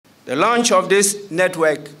The launch of this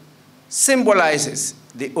network symbolizes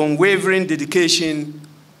the unwavering dedication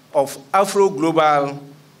of Afro Global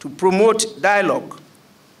to promote dialogue,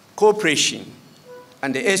 cooperation,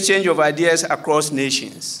 and the exchange of ideas across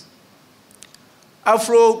nations.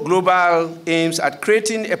 Afro Global aims at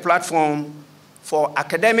creating a platform for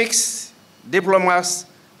academics, diplomats,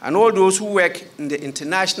 and all those who work in the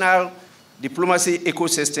international diplomacy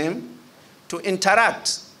ecosystem to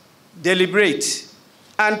interact, deliberate,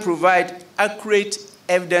 and provide accurate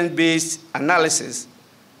evidence-based analysis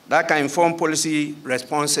that can inform policy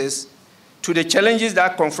responses to the challenges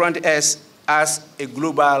that confront us as a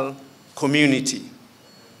global community.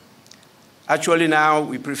 Actually now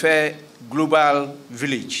we prefer global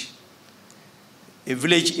village, a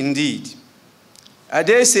village indeed. I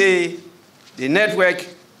dare say the network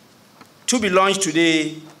to be launched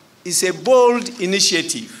today is a bold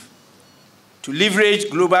initiative to leverage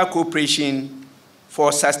global cooperation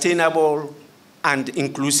for sustainable and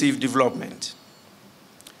inclusive development.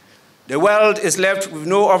 The world is left with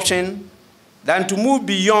no option than to move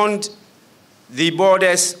beyond the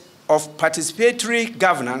borders of participatory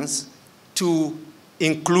governance to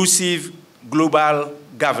inclusive global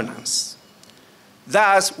governance.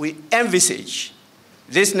 Thus, we envisage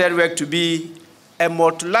this network to be a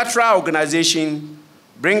multilateral organization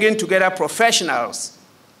bringing together professionals,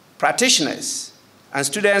 practitioners, and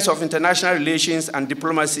students of international relations and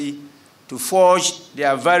diplomacy to forge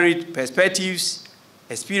their varied perspectives,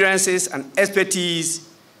 experiences, and expertise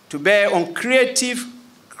to bear on creative,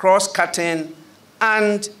 cross-cutting,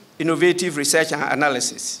 and innovative research and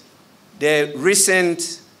analysis. The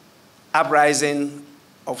recent uprising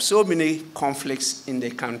of so many conflicts in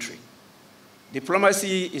the country.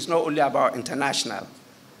 Diplomacy is not only about international,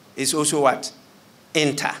 it's also what?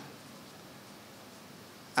 Inter.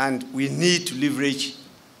 And we need to leverage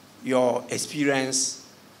your experience,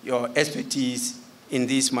 your expertise in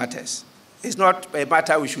these matters. It's not a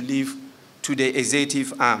matter we should leave to the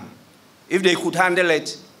executive arm. If they could handle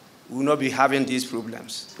it, we will not be having these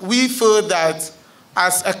problems. We feel that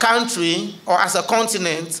as a country or as a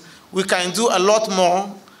continent, we can do a lot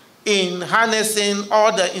more in harnessing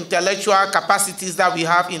all the intellectual capacities that we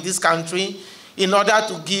have in this country in order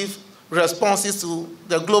to give responses to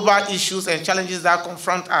the global issues and challenges that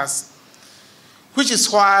confront us. Which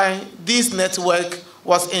is why this network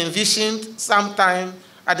was envisioned sometime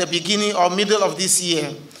at the beginning or middle of this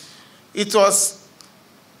year. It was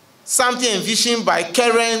something envisioned by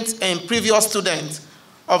current and previous students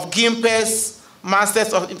of GIMPE's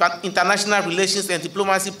Masters of International Relations and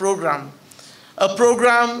Diplomacy program, a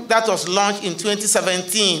program that was launched in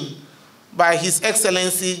 2017 by His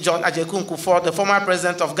Excellency John Ajekun Kufuor, the former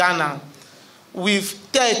president of Ghana, with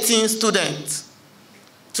 13 students.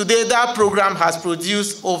 Today, that program has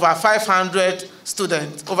produced over 500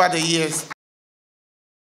 students over the years.